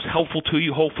it was helpful to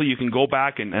you. Hopefully you can go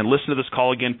back and listen to this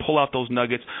call again, pull out those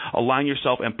nuggets, align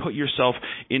yourself, and put yourself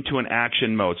into an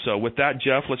action mode. So with that,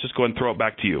 Jeff, let's just go ahead and throw it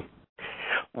back to you.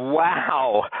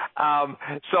 Wow.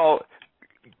 So,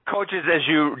 coaches, as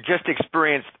you just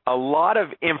experienced, a lot of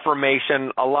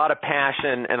information, a lot of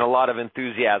passion, and a lot of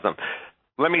enthusiasm.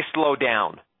 Let me slow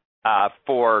down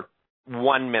for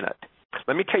 1 minute.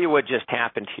 Let me tell you what just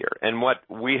happened here and what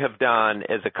we have done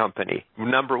as a company.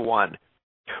 Number one,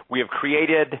 we have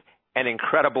created an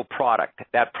incredible product.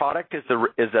 That product is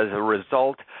as a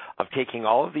result of taking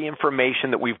all of the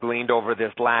information that we've gleaned over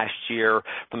this last year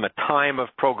from the time of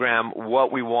program,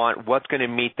 what we want, what's going to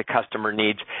meet the customer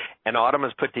needs, and Autumn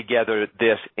has put together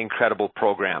this incredible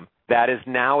program that is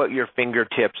now at your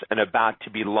fingertips and about to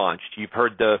be launched. You've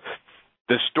heard the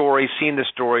stories, seen the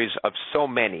stories of so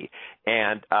many,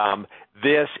 and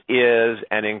this is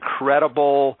an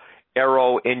incredible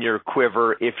arrow in your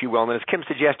quiver, if you will. And as Kim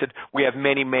suggested, we have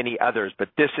many, many others, but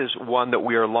this is one that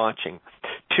we are launching.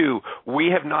 Two, we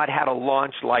have not had a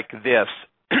launch like this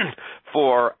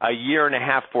for a year and a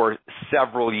half, for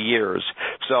several years.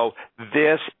 So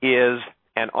this is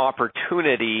an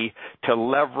opportunity to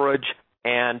leverage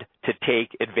and to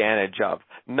take advantage of.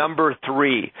 Number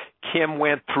three, Kim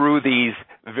went through these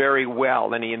very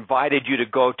well, and he invited you to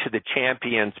go to the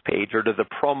Champions page or to the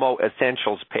Promo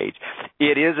Essentials page.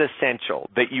 It is essential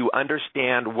that you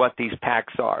understand what these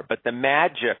packs are, but the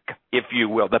magic, if you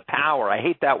will, the power, I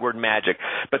hate that word magic,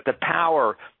 but the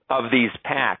power of these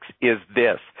packs is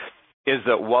this, is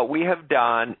that what we have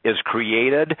done is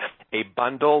created a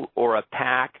bundle or a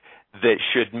pack that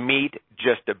should meet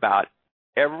just about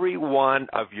every one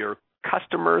of your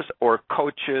customers or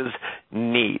coaches'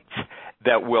 needs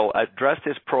that will address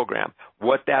this program.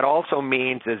 What that also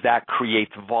means is that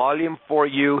creates volume for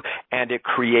you and it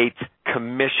creates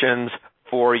commissions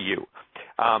for you.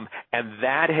 And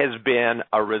that has been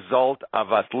a result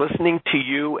of us listening to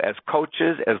you as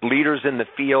coaches, as leaders in the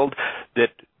field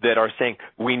that are saying,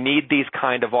 we need these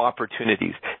kind of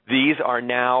opportunities. These are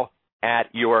now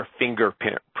at your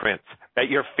fingertips,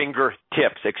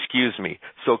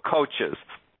 So coaches,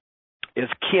 is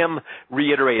Kim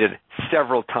reiterated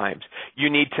several times. You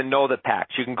need to know the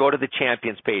packs. You can go to the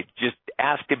champions page. Just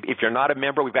ask if you're not a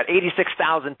member. We've got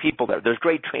 86,000 people there. There's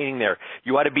great training there.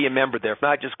 You ought to be a member there. If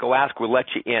not, just go ask. We'll let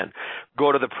you in.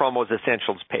 Go to the Promos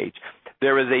Essentials page.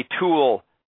 There is a tool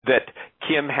that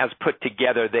Kim has put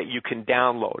together that you can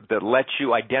download that lets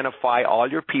you identify all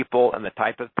your people and the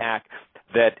type of pack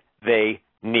that they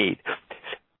need.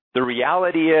 The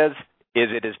reality is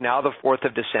it is now the 4th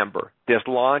of December. This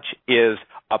launch is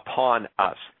upon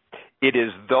us. It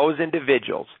is those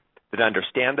individuals that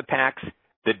understand the packs,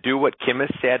 that do what Kim has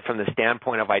said from the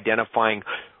standpoint of identifying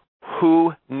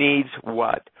who needs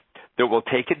what, that will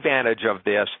take advantage of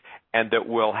this and that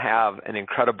will have an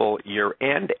incredible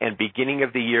year-end and beginning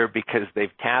of the year because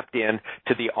they've tapped in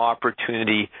to the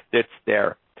opportunity that's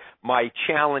there. My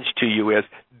challenge to you is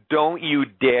don't you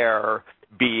dare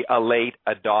be a late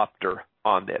adopter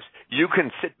on this. You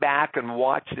can sit back and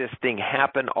watch this thing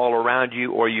happen all around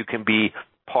you, or you can be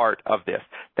part of this.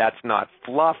 That's not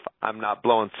fluff. I'm not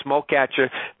blowing smoke at you.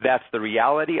 That's the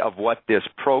reality of what this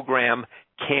program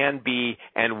can be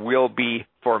and will be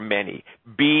for many.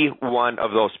 Be one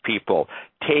of those people.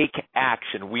 Take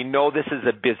action. We know this is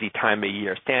a busy time of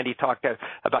year. Sandy talked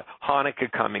about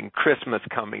Hanukkah coming, Christmas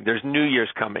coming, there's New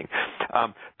Year's coming.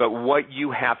 But what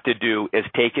you have to do is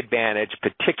take advantage,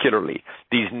 particularly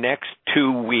these next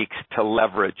 2 weeks, to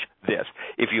leverage this.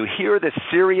 If you hear the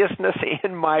seriousness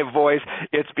in my voice,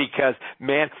 it's because,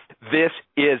 man, this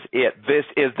is it. This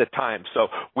is the time. So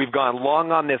we've gone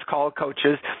long on this call,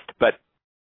 coaches, but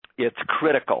it's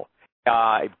critical.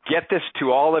 Get this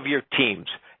to all of your teams,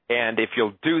 and if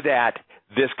you'll do that,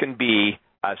 this can be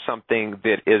something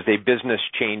that is a business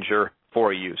changer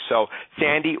for you. So,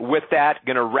 Sandy, with that,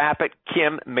 going to wrap it.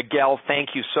 Kim, Miguel,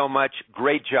 thank you so much.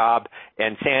 Great job.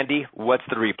 And, Sandy, what's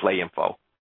the replay info?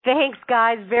 Thanks,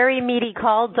 guys. Very meaty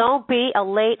call. Don't be a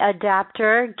late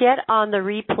adapter. Get on the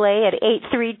replay at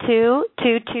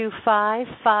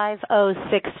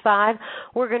 832-225-5065.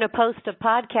 We're going to post a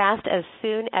podcast as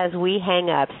soon as we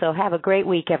hang up. So have a great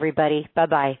week, everybody.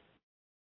 Bye-bye.